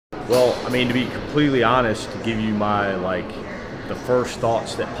Well, I mean, to be completely honest, to give you my, the first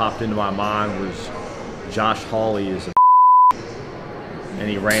thoughts that popped into my mind was Josh Hawley is a and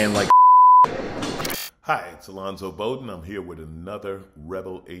he ran like. Hi, it's Alonzo Bodden. I'm here with another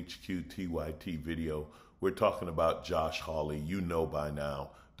Rebel HQ TYT video. We're talking about Josh Hawley. You know by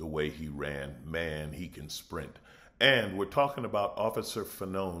now the way he ran. Man, he can sprint. And we're talking about Officer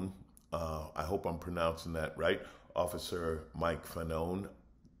Fanone. I hope I'm pronouncing that right. Officer Mike Fanone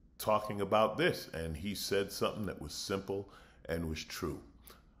talking about this. And he said something that was simple and was true.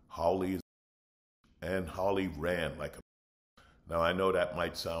 Hawley ran like a. Now, I know that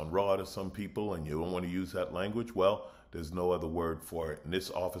might sound raw to some people and you don't want to use that language. Well, there's no other word for it. And this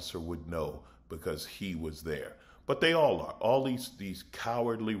officer would know because he was there. But they all are. All these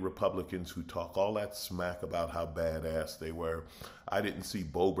cowardly Republicans who talk all that smack about how badass they were. I didn't see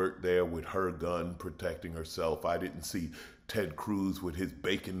Boebert there with her gun protecting herself. I didn't see Ted Cruz with his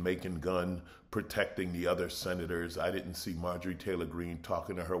bacon-making gun protecting the other senators. I didn't see Marjorie Taylor Greene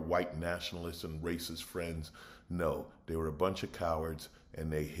talking to her white nationalist and racist friends. No, they were a bunch of cowards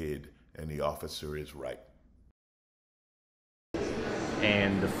and they hid, and the officer is right.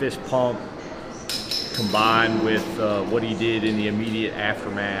 And the fist pump combined with what he did in the immediate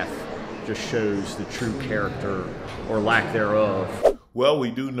aftermath just shows the true character or lack thereof. Well,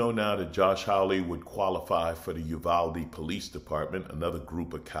 we do know now that Josh Hawley would qualify for the Uvalde Police Department, another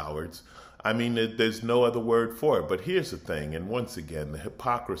group of cowards. I mean, there's no other word for it. But here's the thing, and once again, the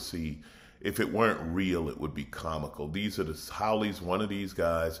hypocrisy, if it weren't real, it would be comical. Hawley's one of these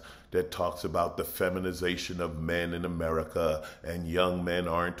guys that talks about the feminization of men in America, and young men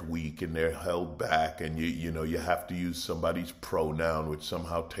aren't weak and they're held back, and you have to use somebody's pronoun, which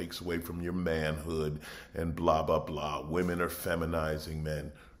somehow takes away from your manhood, and blah, blah, blah. Women are feminizing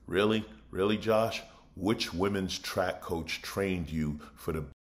men. Really? Really, Josh? Which women's track coach trained you for the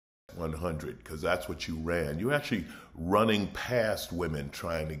 100? Because that's what you ran. You're actually running past women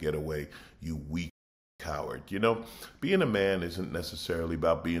trying to get away, you weak coward. You know, being a man isn't necessarily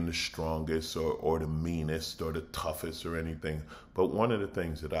about being the strongest or the meanest or the toughest or anything. But one of the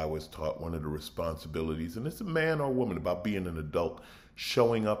things that I was taught, one of the responsibilities, and it's a man or woman, about being an adult,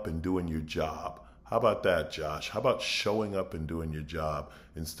 showing up and doing your job. How about that, Josh? How about showing up and doing your job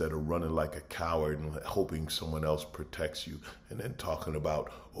instead of running like a coward and hoping someone else protects you and then talking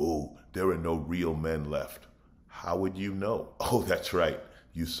about, oh, there are no real men left? How would you know? Oh, that's right.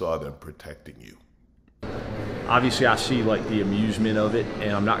 You saw them protecting you. Obviously, I see the amusement of it,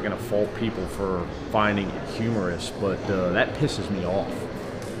 and I'm not going to fault people for finding it humorous, but that pisses me off.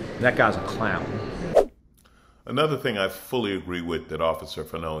 That guy's a clown. Another thing I fully agree with that Officer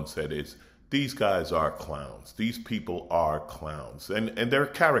Fanone said is, these guys are clowns. These people are clowns. And they're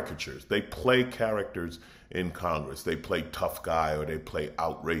caricatures. They play characters in Congress. They play tough guy, or they play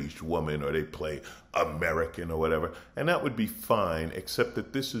outraged woman, or they play American or whatever. And that would be fine, except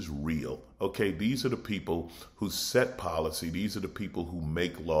that this is real. Okay, these are the people who set policy. These are the people who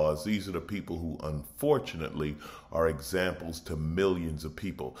make laws. These are the people who, unfortunately, are examples to millions of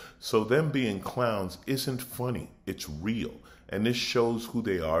people. So them being clowns isn't funny. It's real. And this shows who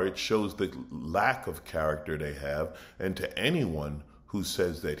they are. It shows the lack of character they have. And to anyone who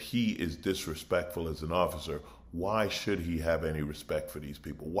says that he is disrespectful as an officer, why should he have any respect for these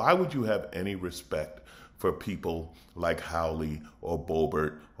people? Why would you have any respect for people like Hawley or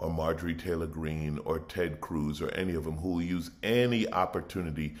Boebert or Marjorie Taylor Greene or Ted Cruz or any of them who will use any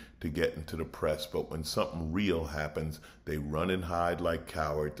opportunity to get into the press? But when something real happens, they run and hide like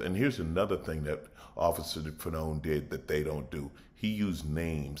cowards. And here's another thing that Officer Fanone did that they don't do. He used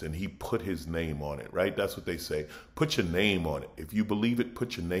names, and he put his name on it, right? That's what they say. Put your name on it. If you believe it,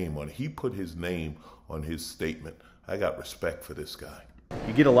 put your name on it. He put his name on his statement. I got respect for this guy.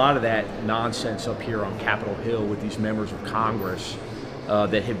 You get a lot of that nonsense up here on Capitol Hill with these members of Congress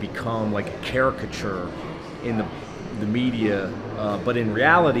that have become like a caricature in the media, but in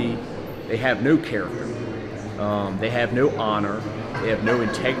reality, they have no character. They have no honor. They have no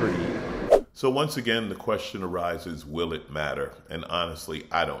integrity. So once again, the question arises, will it matter? And honestly,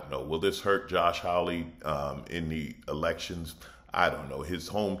 I don't know. Will this hurt Josh Hawley in the elections? I don't know. His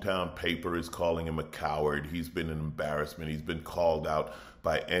hometown paper is calling him a coward. He's been an embarrassment. He's been called out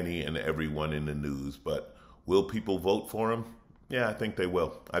by any and everyone in the news. But will people vote for him? Yeah, I think they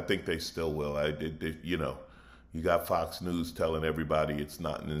will. I think they still will. You got Fox News telling everybody it's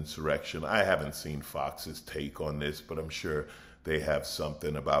not an insurrection. I haven't seen Fox's take on this, but I'm sure they have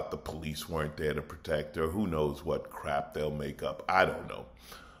something about the police weren't there to protect her. Who knows what crap they'll make up. I don't know.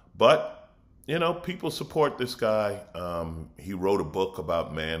 But, people support this guy. He wrote a book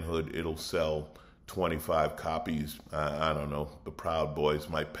about manhood. It'll sell 25 copies. I don't know. The Proud Boys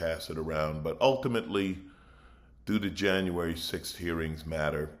might pass it around. But ultimately, do the January 6th hearings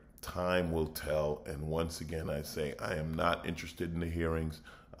matter? Time will tell. And once again, I say, I am not interested in the hearings.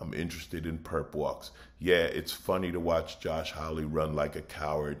 I'm interested in perp walks. Yeah, it's funny to watch Josh Hawley run like a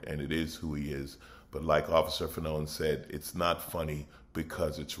coward, and it is who he is. But like Officer Fanone said, it's not funny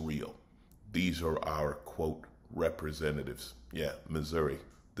because it's real. These are our, quote, representatives. Yeah, Missouri.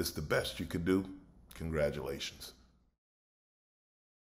 This the best you could do? Congratulations.